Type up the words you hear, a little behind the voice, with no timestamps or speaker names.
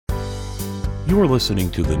You're listening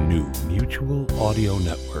to the new Mutual Audio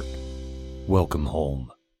Network. Welcome home.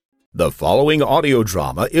 The following audio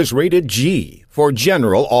drama is rated G for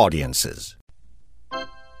general audiences.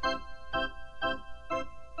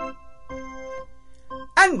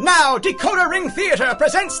 And now, Decoder Ring Theatre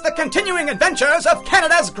presents the continuing adventures of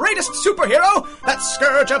Canada's greatest superhero, that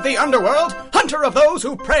scourge of the underworld, hunter of those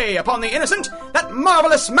who prey upon the innocent, that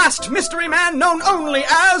marvelous masked mystery man known only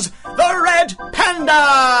as the Red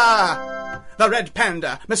Panda! The Red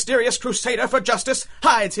Panda, mysterious crusader for justice,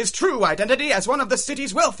 hides his true identity as one of the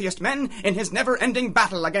city's wealthiest men in his never-ending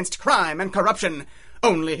battle against crime and corruption.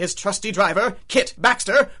 Only his trusty driver, Kit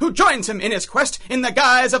Baxter, who joins him in his quest in the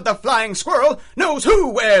guise of the Flying Squirrel, knows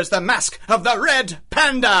who wears the mask of the Red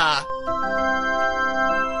Panda.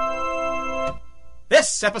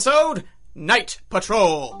 This episode, Night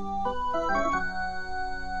Patrol.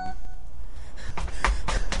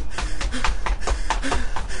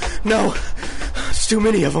 No, there's too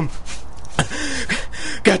many of them.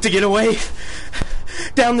 Got to get away.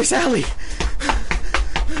 Down this alley.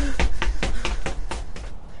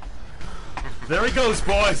 There he goes,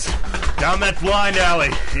 boys. Down that blind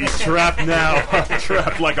alley. He's trapped now.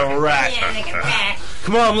 Trapped like a rat.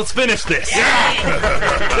 Come on, let's finish this.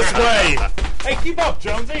 This way. Hey, keep up,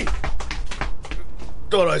 Jonesy.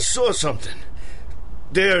 Thought I saw something.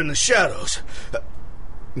 There in the shadows.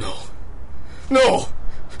 No.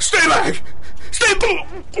 Stay back! Stay back!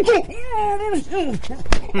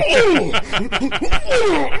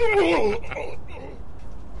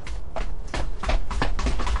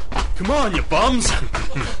 Come on, you bums.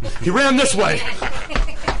 He ran this way.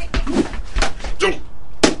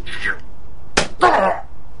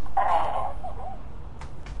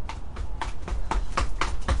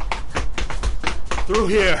 Through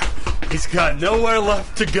here. He's got nowhere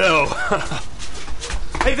left to go.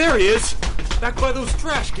 Hey, there he is. Back by those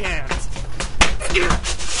trash cans.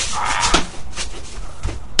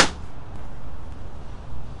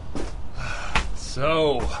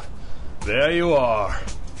 So, there you are.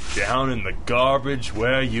 Down in the garbage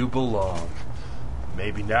where you belong.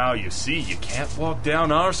 Maybe now you see you can't walk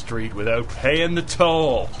down our street without paying the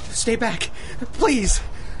toll. Stay back, please.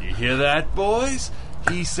 You hear that, boys?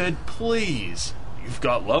 He said please. You've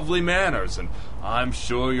got lovely manners, and I'm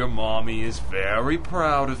sure your mommy is very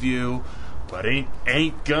proud of you, but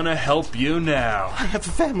ain't gonna help you now. I have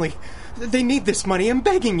a family. They need this money. I'm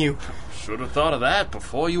begging you. Should have thought of that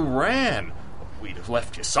before you ran. We'd have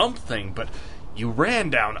left you something, but you ran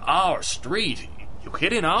down our street. You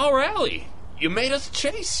hid in our alley. You made us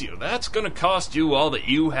chase you. That's gonna cost you all that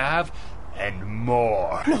you have and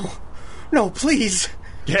more. No, please.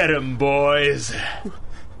 Get him, boys.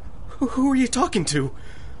 Who are you talking to?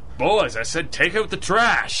 Boys, I said take out the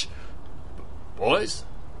trash. Boys?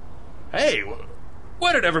 Hey,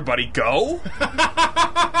 where did everybody go?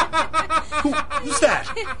 Who's that?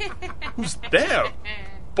 Who's there?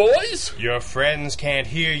 Boys? Your friends can't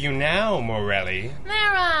hear you now, Morelli.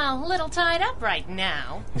 They're a little tied up right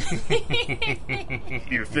now.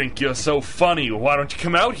 You think you're so funny, why don't you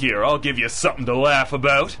come out here? I'll give you something to laugh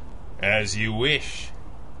about. As you wish.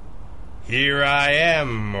 Here I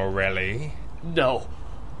am, Morelli. No,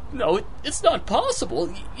 it's not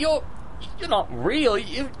possible. You're not real.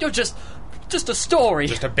 You're just a story.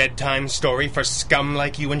 Just a bedtime story for scum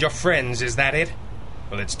like you and your friends, is that it?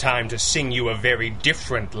 Well, it's time to sing you a very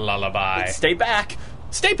different lullaby. Stay back,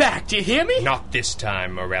 do you hear me? Not this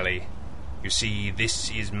time, Morelli. You see,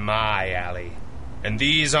 this is my alley, and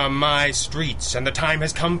these are my streets, and the time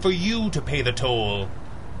has come for you to pay the toll.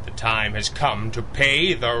 The time has come to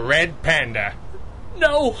pay the Red Panda.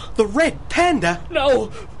 No. The Red Panda?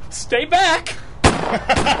 No. Stay back.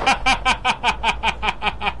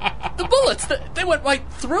 The bullets, they went right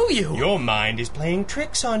through you. Your mind is playing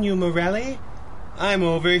tricks on you, Morelli. I'm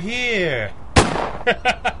over here.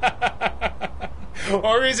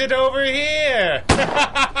 Or is it over here?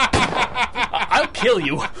 I'll kill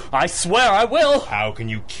you. I swear I will. How can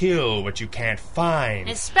you kill what you can't find?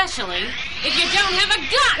 Especially if you don't have a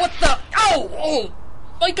gun. What the? Oh,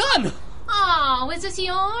 my gun. Oh, is this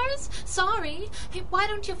yours? Sorry. Hey, why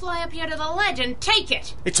don't you fly up here to the ledge and take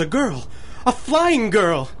it? It's a girl. A flying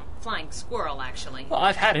girl. Flying squirrel, actually.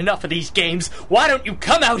 I've had enough of these games. Why don't you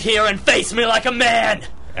come out here and face me like a man?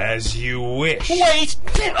 As you wish. Wait!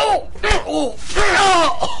 Oh!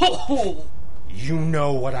 You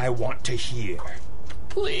know what I want to hear.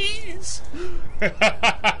 Please.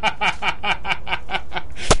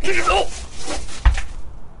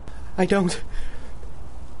 I don't.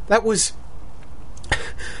 That was...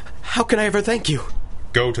 How can I ever thank you?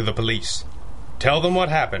 Go to the police. Tell them what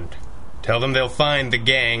happened. Tell them they'll find the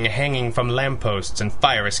gang hanging from lampposts and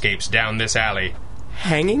fire escapes down this alley.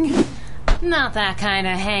 Hanging? Not that kind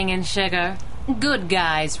of hanging, sugar. Good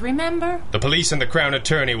guys, remember? The police and the Crown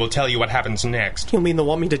Attorney will tell you what happens next. You mean they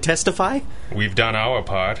want me to testify? We've done our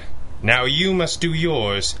part. Now you must do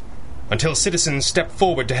yours. Until citizens step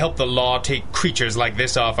forward to help the law take creatures like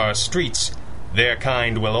this off our streets, their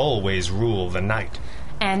kind will always rule the night.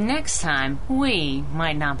 And next time, we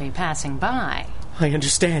might not be passing by. I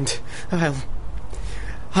understand.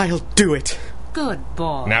 I'll do it. Good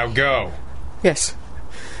boy. Now go. Yes.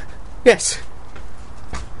 Yes.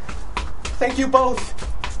 Thank you both.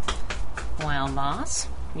 Well, boss,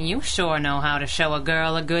 you sure know how to show a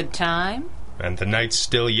girl a good time. And the night's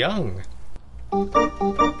still young.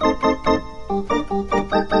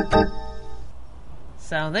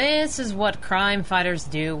 So this is what crime fighters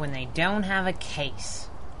do when they don't have a case.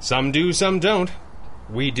 Some do, some don't.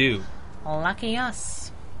 We do. Lucky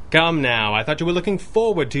us. Come now, I thought you were looking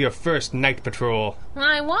forward to your first night patrol.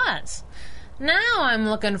 I was. Now I'm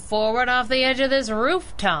looking forward off the edge of this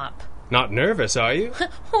rooftop. Not nervous, are you?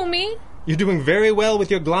 Who, me? You're doing very well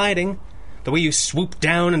with your gliding. The way you swooped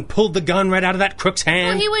down and pulled the gun right out of that crook's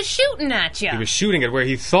hand. Well, he was shooting at you. He was shooting at where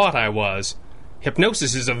he thought I was.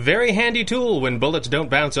 Hypnosis is a very handy tool when bullets don't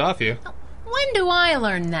bounce off you. When do I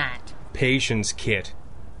learn that? Patience, Kit.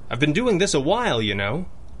 I've been doing this a while, you know.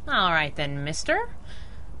 All right then, mister.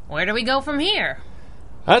 Where do we go from here?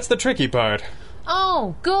 That's the tricky part.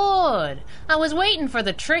 Oh, good. I was waiting for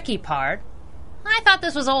the tricky part. I thought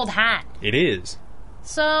this was old hat. It is.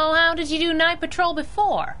 So how did you do night patrol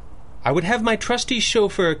before? I would have my trusty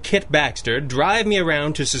chauffeur, Kit Baxter, drive me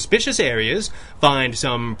around to suspicious areas, find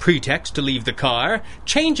some pretext to leave the car,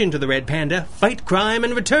 change into the Red Panda, fight crime,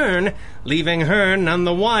 and return, leaving her none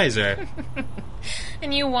the wiser.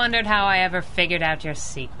 And you wondered how I ever figured out your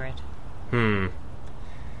secret.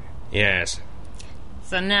 Yes.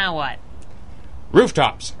 So now what?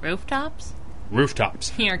 Rooftops. Rooftops?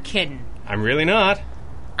 Rooftops. You're kidding. I'm really not.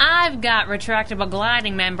 I've got retractable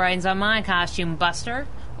gliding membranes on my costume, Buster.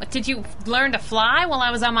 What, did you learn to fly while I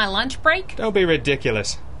was on my lunch break? Don't be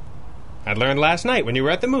ridiculous. I learned last night when you were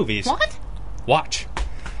at the movies. What? Watch.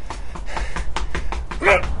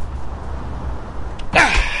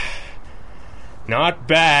 Not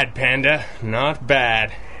bad, Panda. Not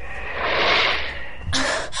bad.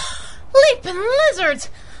 Leaping lizards!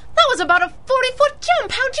 That was about a 40-foot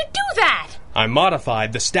jump. How'd you do that? I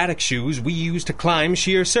modified the static shoes we use to climb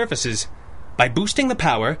sheer surfaces. By boosting the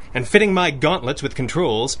power and fitting my gauntlets with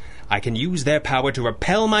controls, I can use their power to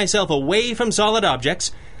repel myself away from solid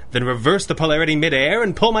objects, then reverse the polarity mid-air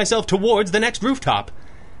and pull myself towards the next rooftop.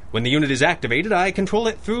 When the unit is activated, I control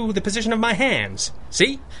it through the position of my hands.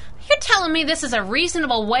 See? You're telling me this is a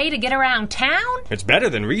reasonable way to get around town? It's better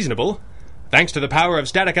than reasonable. Thanks to the power of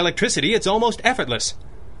static electricity, it's almost effortless.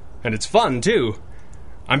 And it's fun, too.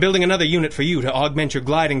 I'm building another unit for you to augment your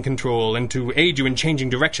gliding control and to aid you in changing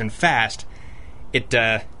direction fast. It,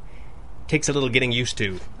 takes a little getting used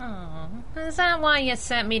to. Oh, is that why you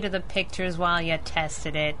sent me to the pictures while you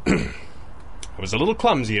tested it? I was a little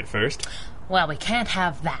clumsy at first. Well, we can't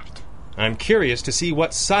have that. I'm curious to see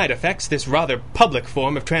what side effects this rather public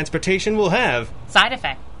form of transportation will have. Side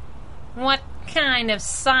effect? What kind of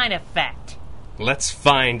side effect? Let's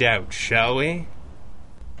find out, shall we?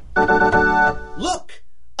 Look!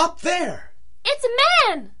 Up there! It's a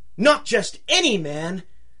man! Not just any man.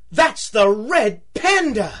 That's the Red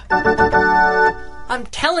Panda! I'm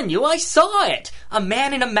telling you, I saw it! A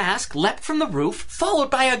man in a mask leapt from the roof, followed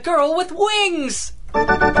by a girl with wings!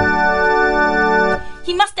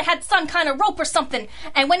 He must have had some kind of rope or something,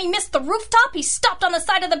 and when he missed the rooftop, he stopped on the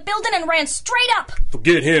side of the building and ran straight up!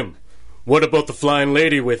 Forget him. What about the flying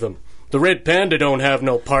lady with him? The Red Panda don't have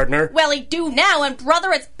no partner. Well, he do now, and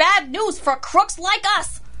brother, it's bad news for crooks like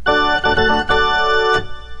us!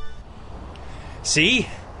 See?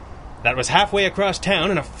 That was halfway across town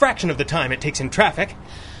in a fraction of the time it takes in traffic.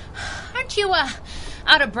 Aren't you,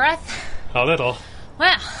 out of breath? A little.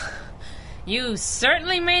 Well, you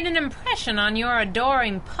certainly made an impression on your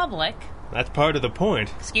adoring public. That's part of the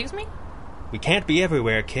point. Excuse me? We can't be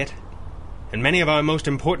everywhere, Kit. And many of our most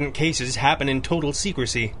important cases happen in total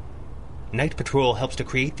secrecy. Night Patrol helps to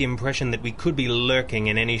create the impression that we could be lurking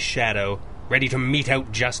in any shadow, ready to mete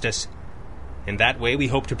out justice. In that way, we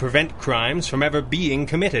hope to prevent crimes from ever being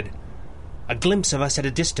committed. A glimpse of us at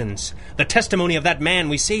a distance, the testimony of that man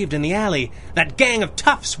we saved in the alley, that gang of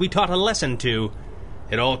toughs we taught a lesson to.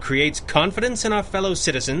 It all creates confidence in our fellow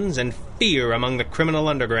citizens and fear among the criminal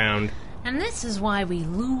underground. And this is why we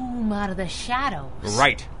loom out of the shadows.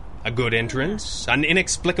 Right. A good entrance? An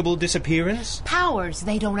inexplicable disappearance? Powers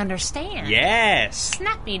they don't understand. Yes!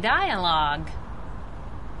 Snappy dialogue.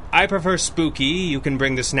 I prefer spooky. You can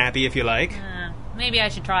bring the snappy if you like. Maybe I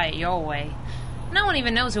should try it your way. No one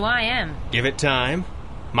even knows who I am. Give it time.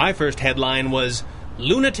 My first headline was,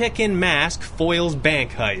 Lunatic in Mask Foils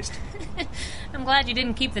Bank Heist. I'm glad you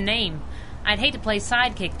didn't keep the name. I'd hate to play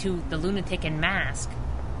sidekick to the Lunatic in Mask.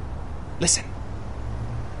 Listen.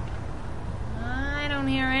 I don't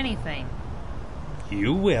hear anything.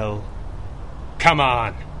 You will. Come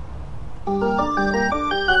on.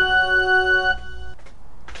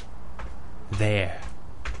 There.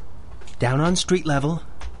 Down on street level.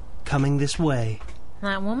 Coming this way.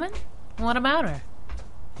 That woman? What about her?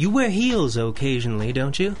 You wear heels occasionally,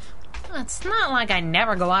 don't you? It's not like I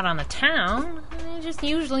never go out on the town. I just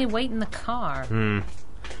usually wait in the car.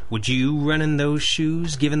 Would you run in those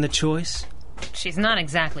shoes, given the choice? She's not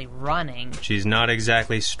exactly running. She's not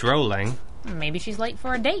exactly strolling. Maybe she's late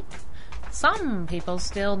for a date. Some people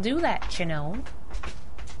still do that, you know.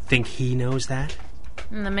 Think he knows that?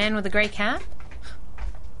 And the man with the gray cap?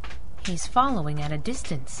 He's following at a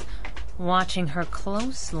distance, watching her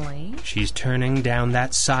closely. She's turning down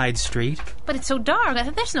that side street. But it's so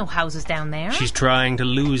dark. There's no houses down there. She's trying to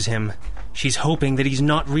lose him. She's hoping that he's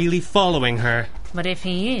not really following her. But if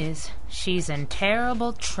he is, she's in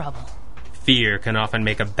terrible trouble. Fear can often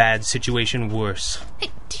make a bad situation worse. Hey,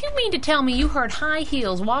 do you mean to tell me you heard high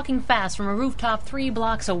heels walking fast from a rooftop 3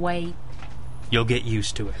 blocks away? You'll get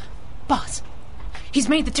used to it. Boss, he's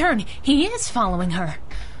made the turn. He is following her.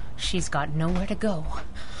 She's got nowhere to go.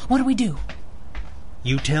 What do we do?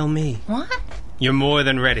 You tell me. What? You're more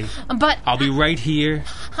than ready. But... I'll be right here.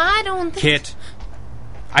 I don't think... Kit,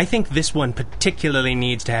 I think this one particularly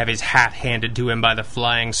needs to have his hat handed to him by the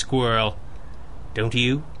flying squirrel. Don't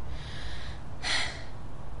you?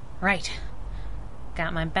 Right.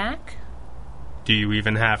 Got my back? Do you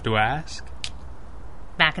even have to ask?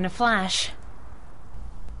 Back in a flash.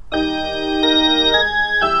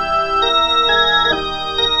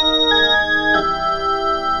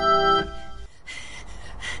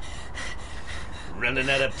 Running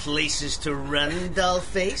out of places to run,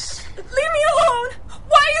 dollface? Leave me alone!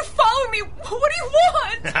 Why are you following me? What do you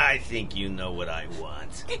want? I think you know what I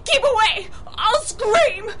want. Keep away! I'll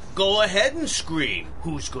scream! Go ahead and scream.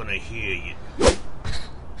 Who's gonna hear you?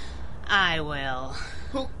 I will.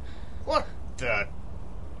 Who? What the?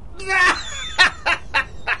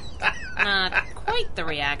 Not quite the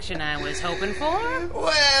reaction I was hoping for.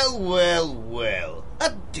 Well.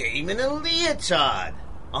 A dame in a leotard.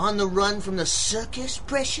 On the run from the circus,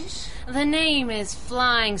 precious? The name is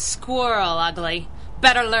Flying Squirrel, Ugly.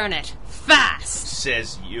 Better learn it. Fast!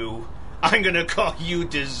 Says you. I'm gonna call you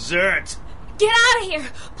dessert. Get out of here!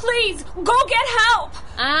 Please, go get help!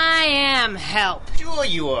 I am help. Sure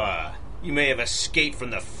you are. You may have escaped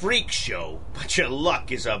from the freak show, but your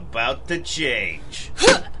luck is about to change.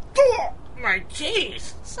 My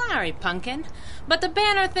teeth! Sorry, Pumpkin, but the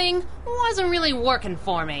banner thing wasn't really working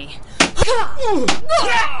for me. That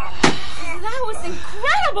was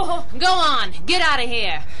incredible! Go on, get out of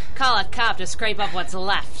here. Call a cop to scrape up what's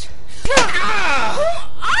left. Who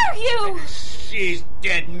are you? She's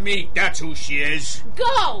dead meat, that's who she is.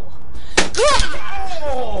 Go!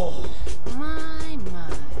 Oh. My.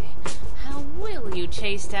 How will you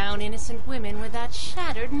chase down innocent women with that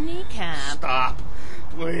shattered kneecap? Stop,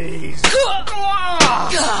 please.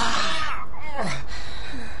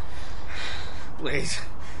 Please,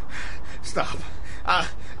 stop.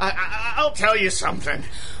 I'll tell you something.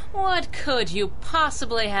 What could you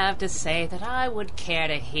possibly have to say that I would care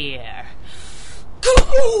to hear?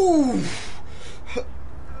 Ooh.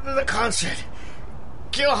 The concert.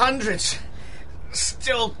 Kill hundreds.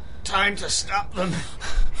 Still time to stop them.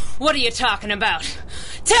 What are you talking about?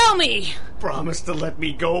 Tell me! Promise to let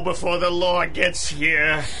me go before the law gets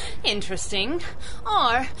here. Interesting.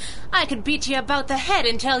 Or I could beat you about the head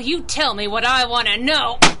until you tell me what I want to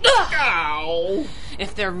know. Ow!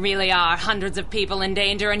 If there really are hundreds of people in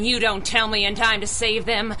danger and you don't tell me in time to save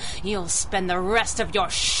them, you'll spend the rest of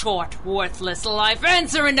your short, worthless life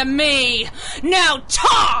answering to me. Now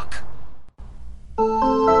talk!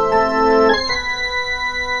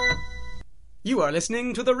 You are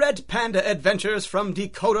listening to the Red Panda Adventures from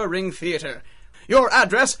Decoder Ring Theater. Your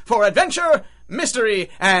address for adventure,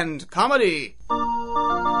 mystery, and comedy.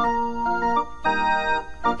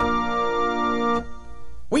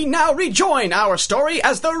 We now rejoin our story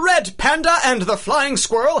as the Red Panda and the Flying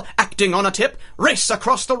Squirrel, acting on a tip, race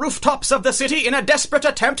across the rooftops of the city in a desperate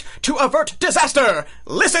attempt to avert disaster.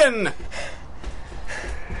 Listen!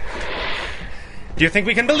 Do you think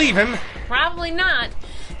we can believe him? Probably not.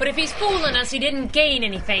 But if he's fooling us, he didn't gain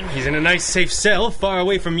anything. He's in a nice safe cell, far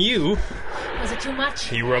away from you. Was it too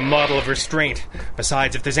much? You were a model of restraint.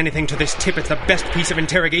 Besides, if there's anything to this tip, it's the best piece of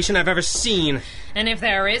interrogation I've ever seen. And if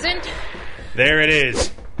there isn't? There it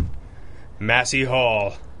is. Massey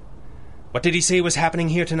Hall. What did he say was happening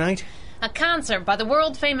here tonight? A concert by the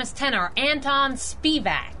world-famous tenor Anton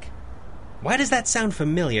Spivak. Why does that sound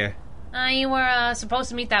familiar? You were supposed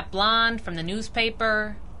to meet that blonde from the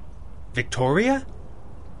newspaper. Victoria?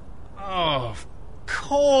 Oh, of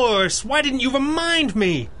course. Why didn't you remind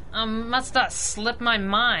me? Must have slipped my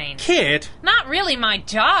mind. Kit? Not really my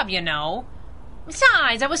job, you know.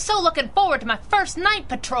 Besides, I was so looking forward to my first night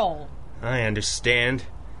patrol. I understand.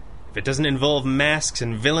 If it doesn't involve masks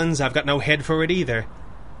and villains, I've got no head for it either.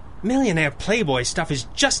 Millionaire Playboy stuff is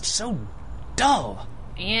just so dull.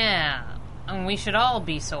 Yeah, and we should all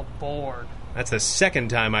be so bored. That's the second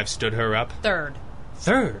time I've stood her up. Third.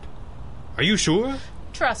 Third? Are you sure?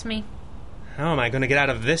 Trust me. How am I going to get out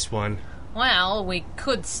of this one? Well, we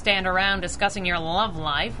could stand around discussing your love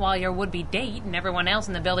life while your would-be date and everyone else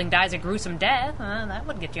in the building dies a gruesome death. That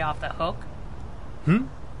would get you off the hook.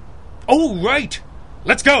 Oh, right!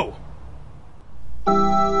 Let's go!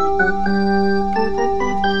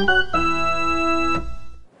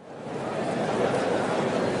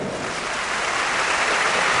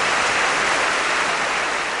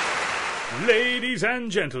 Ladies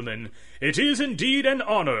and gentlemen, it is indeed an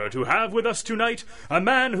honor to have with us tonight a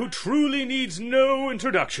man who truly needs no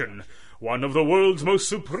introduction. One of the world's most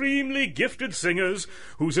supremely gifted singers,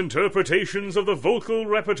 whose interpretations of the vocal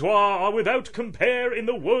repertoire are without compare in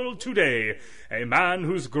the world today. A man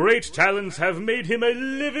whose great talents have made him a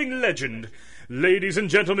living legend. Ladies and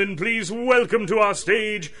gentlemen, please welcome to our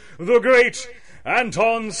stage the great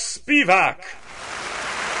Anton Spivak.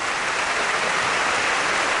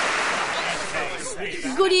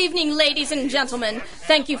 Good evening, ladies and gentlemen.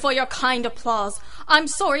 Thank you for your kind applause. I'm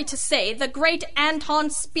sorry to say the great Anton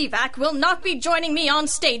Spivak will not be joining me on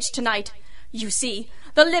stage tonight. You see,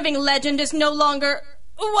 the living legend is no longer...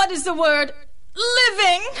 what is the word?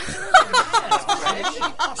 Living!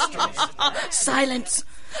 Silence.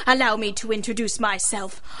 Allow me to introduce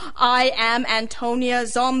myself. I am Antonia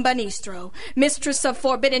Zombanistro, mistress of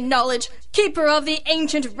forbidden knowledge, keeper of the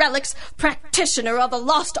ancient relics, practitioner of the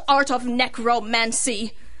lost art of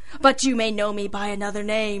necromancy. But you may know me by another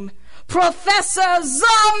name. Professor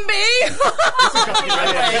Zombie!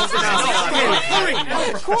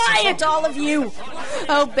 Quiet, all of you!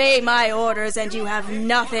 Obey my orders and you have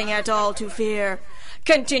nothing at all to fear.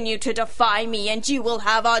 Continue to defy me, and you will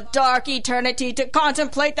have a dark eternity to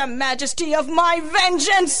contemplate the majesty of my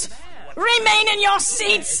vengeance. Remain in your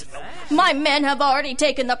seats. My men have already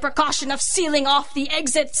taken the precaution of sealing off the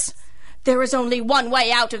exits. There is only one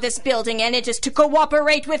way out of this building, and it is to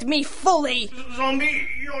cooperate with me fully. Zombie,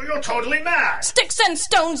 you're totally mad. Sticks and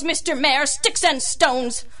stones, Mr. Mayor, sticks and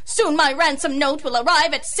stones. Soon my ransom note will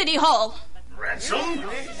arrive at City Hall. Ransom?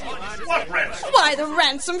 What ransom? Why, the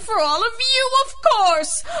ransom for all of you, of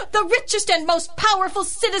course! The richest and most powerful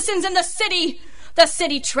citizens in the city! The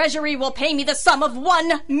city treasury will pay me the sum of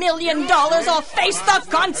 $1 million or face the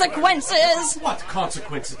consequences! What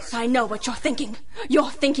consequences? I know what you're thinking.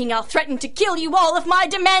 You're thinking I'll threaten to kill you all if my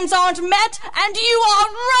demands aren't met, and you are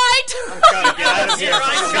right!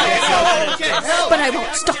 But I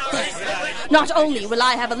won't stop there. Not only will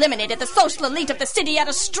I have eliminated the social elite of the city at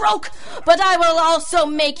a stroke, but I will also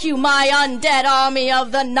make you my undead army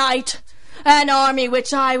of the night. An army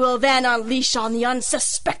which I will then unleash on the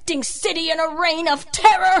unsuspecting city in a reign of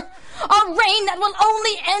terror. A reign that will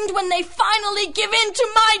only end when they finally give in to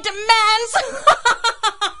my demands.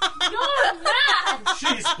 You're mad!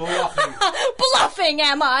 She's bluffing. Bluffing,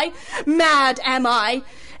 am I? Mad, am I?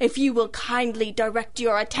 If you will kindly direct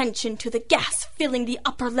your attention to the gas filling the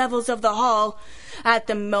upper levels of the hall. At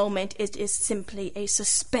the moment, it is simply a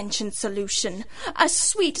suspension solution, a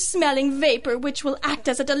sweet-smelling vapor which will act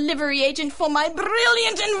as a delivery agent for my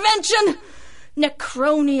brilliant invention.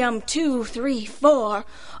 Necronium-234,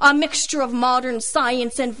 a mixture of modern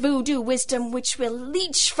science and voodoo wisdom which will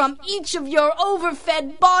leach from each of your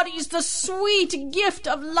overfed bodies the sweet gift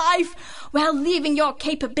of life while leaving your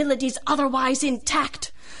capabilities otherwise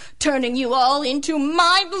intact, turning you all into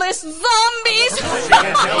mindless zombies.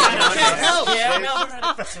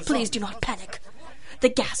 Please do not panic. The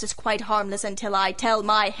gas is quite harmless until I tell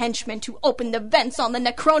my henchmen to open the vents on the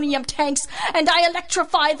necronium tanks and I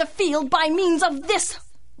electrify the field by means of this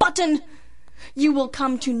button. You will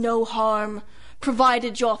come to no harm,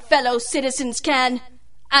 provided your fellow citizens can,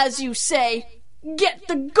 as you say, get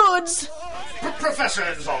the goods.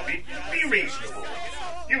 Professor Zombie, be reasonable.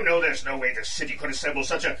 You know there's no way the city could assemble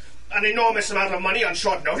such an enormous amount of money on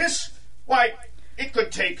short notice. Why, it could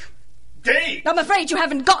take days. I'm afraid you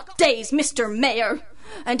haven't got days, Mr. Mayor.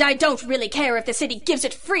 And I don't really care if the city gives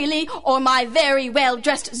it freely or my very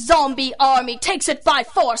well-dressed zombie army takes it by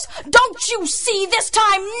force. Don't you see, this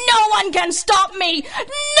time no one can stop me!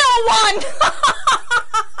 No one!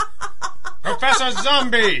 Professor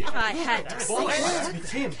Zombie! I had to say that.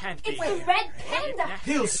 It's the Red Panda.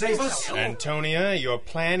 He'll save us. Antonia, your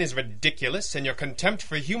plan is ridiculous, and your contempt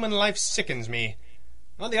for human life sickens me.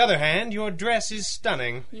 On the other hand, your dress is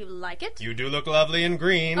stunning. You like it? You do look lovely in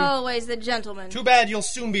green. Always the gentleman. Too bad you'll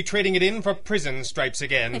soon be trading it in for prison stripes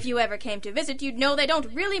again. If you ever came to visit, you'd know they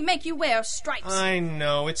don't really make you wear stripes. I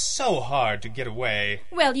know, it's so hard to get away.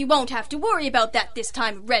 Well, you won't have to worry about that this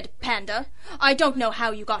time, Red Panda. I don't know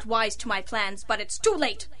how you got wise to my plans, but it's too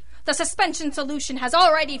late. The suspension solution has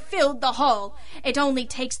already filled the hull. It only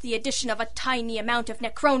takes the addition of a tiny amount of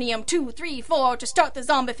Necronium-234 to start the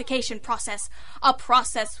zombification process. A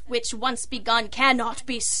process which, once begun, cannot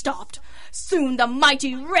be stopped. Soon the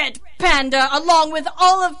mighty Red Panda, along with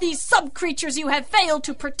all of these sub-creatures you have failed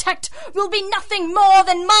to protect, will be nothing more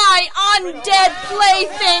than my undead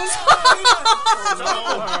playthings.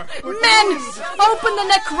 Men, open the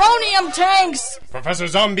Necronium tanks! Professor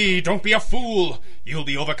Zombie, don't be a fool. You'll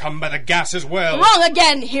be overcome by the gas as well. Wrong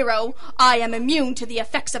again, hero. I am immune to the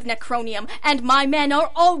effects of Necronium, and my men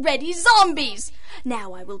are already zombies.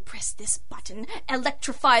 Now I will press this button,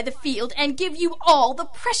 electrify the field, and give you all the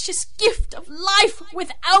precious gift of life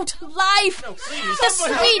without life. No, please. The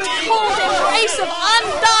sweet, cold embrace of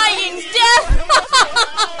undying death.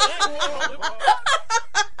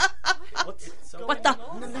 What the?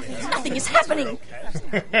 Nothing is happening.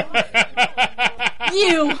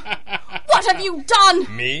 You! What have you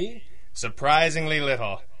done? Me? Surprisingly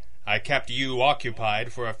little. I kept you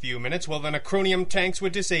occupied for a few minutes while the Necronium tanks were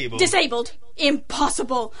disabled. Disabled?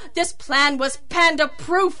 Impossible! This plan was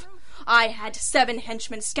panda-proof! I had 7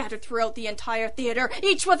 henchmen scattered throughout the entire theater,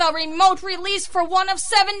 each with a remote release for one of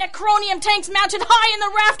 7 Necronium tanks mounted high in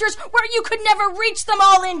the rafters where you could never reach them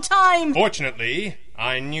all in time! Fortunately,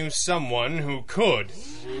 I knew someone who could.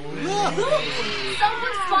 Someone's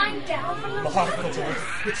flying down from the Marvelous.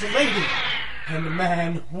 It's a lady. And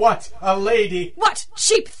man, what a lady. What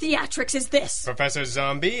cheap theatrics is this? Professor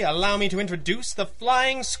Zombie, allow me to introduce the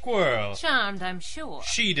Flying Squirrel. Charmed, I'm sure.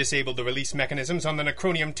 She disabled the release mechanisms on the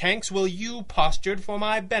Necronium tanks while you postured for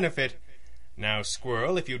my benefit. Now,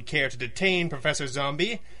 Squirrel, if you'd care to detain Professor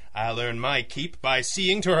Zombie, I'll earn my keep by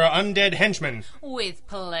seeing to her undead henchmen. With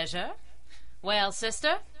pleasure. Well,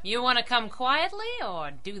 sister, you want to come quietly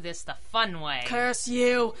or do this the fun way? Curse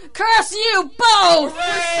you! Curse you both!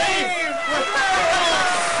 Sentinel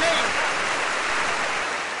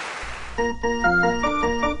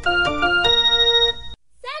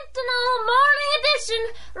Morning Edition.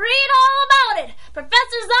 Read all about it.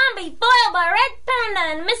 Professor Zombie foiled by Red Panda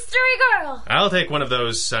and Mystery Girl. I'll take one of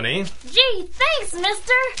those, Sonny. Gee, thanks,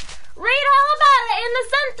 mister. Read all about it in the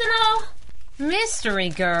Sentinel. Mystery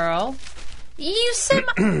Girl? You said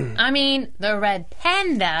the Red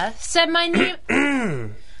Panda said my name...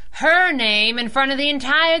 her name in front of the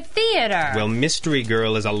entire theater. Well, Mystery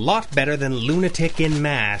Girl is a lot better than Lunatic in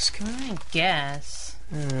Mask. I guess.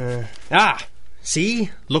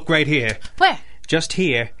 See? Look right here. Where? Just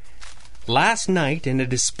here. Last night, in a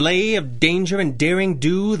display of danger and daring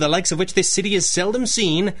do, the likes of which this city has seldom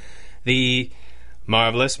seen, the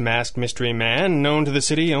marvelous masked mystery man, known to the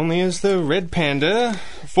city only as the Red Panda,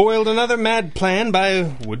 foiled another mad plan by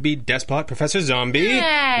would-be despot Professor Zombie.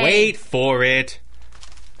 Hey. Wait for it.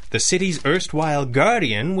 The city's erstwhile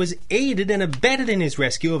guardian was aided and abetted in his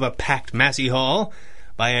rescue of a packed Massey Hall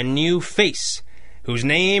by a new face, whose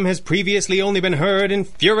name has previously only been heard in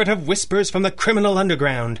furtive whispers from the criminal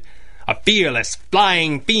underground. A fearless,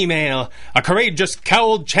 flying female, a courageous,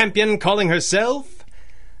 cowled champion calling herself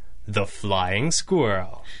the Flying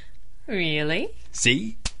Squirrel. Really?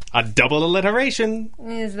 See? A double alliteration.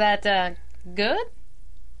 Is that, good?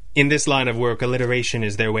 In this line of work, alliteration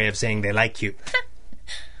is their way of saying they like you.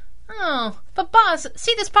 Oh, but boss,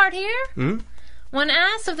 see this part here? When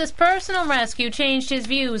asked if this personal rescue changed his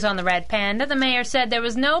views on the Red Panda, the mayor said there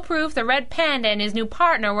was no proof the Red Panda and his new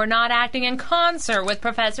partner were not acting in concert with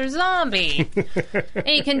Professor Zombie.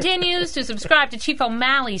 He continues to subscribe to Chief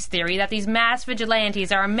O'Malley's theory that these mass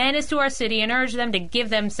vigilantes are a menace to our city and urge them to give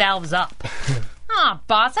themselves up.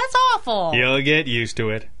 Boss, that's awful. You'll get used to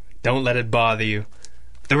it. Don't let it bother you.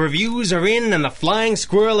 The reviews are in and the Flying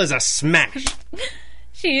Squirrel is a smash.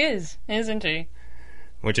 She is, isn't she?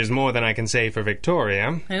 Which is more than I can say for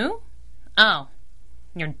Victoria. Who? Oh,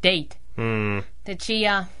 your date. Did she,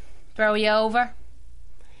 throw you over?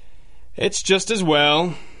 It's just as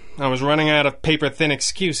well. I was running out of paper-thin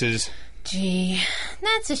excuses. Gee,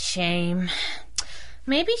 that's a shame.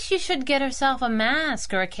 Maybe she should get herself a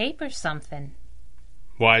mask or a cape or something.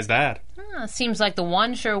 Why's that? Seems like the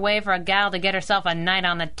one sure way for a gal to get herself a night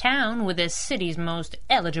on the town with this city's most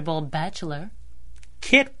eligible bachelor.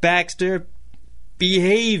 Kit Baxter,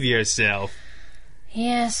 behave yourself.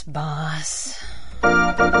 Yes, boss.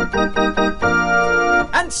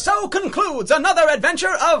 And so concludes another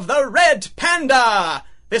adventure of the Red Panda!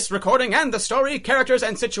 This recording and the story, characters,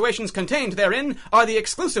 and situations contained therein are the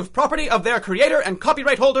exclusive property of their creator and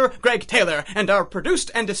copyright holder, Greg Taylor, and are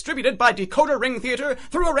produced and distributed by Decoder Ring Theater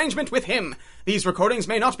through arrangement with him. These recordings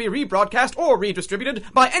may not be rebroadcast or redistributed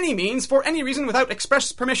by any means for any reason without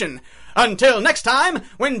express permission. Until next time,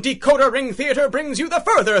 when Decoder Ring Theater brings you the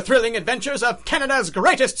further thrilling adventures of Canada's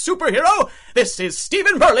greatest superhero, this is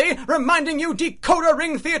Stephen Burley reminding you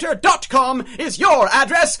DecoderRingTheater.com is your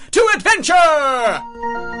address to adventure!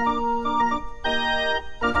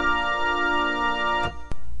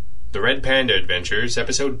 The Red Panda Adventures,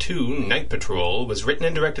 Episode 2, Night Patrol, was written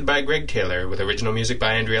and directed by Greg Taylor, with original music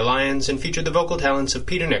by Andrea Lyons, and featured the vocal talents of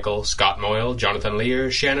Peter Nichol, Scott Moyle, Jonathan Lear,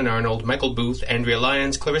 Shannon Arnold, Michael Booth, Andrea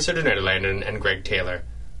Lyons, Clarissa de Nederlanden, and Greg Taylor.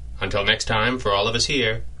 Until next time, for all of us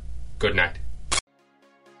here, good night.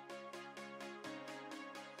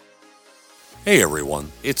 Hey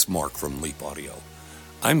everyone, it's Mark from Leap Audio.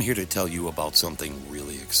 I'm here to tell you about something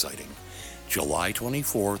really exciting. July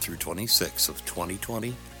 24 through 26 of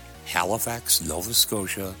 2020, Halifax, Nova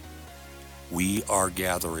Scotia, we are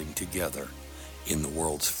gathering together in the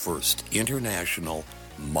world's first international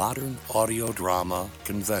modern audio drama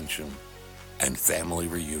convention and family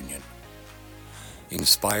reunion.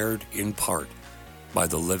 Inspired in part by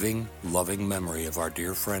the living, loving memory of our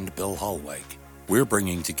dear friend Bill Hallweg, we're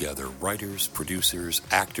bringing together writers, producers,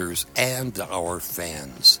 actors, and our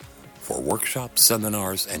fans for workshops,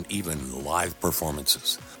 seminars, and even live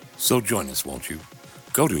performances. So join us, won't you?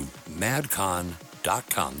 Go to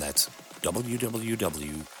madcon.com, that's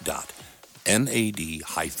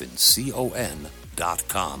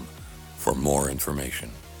www.mad-con.com for more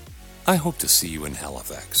information. I hope to see you in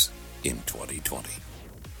Halifax in 2020.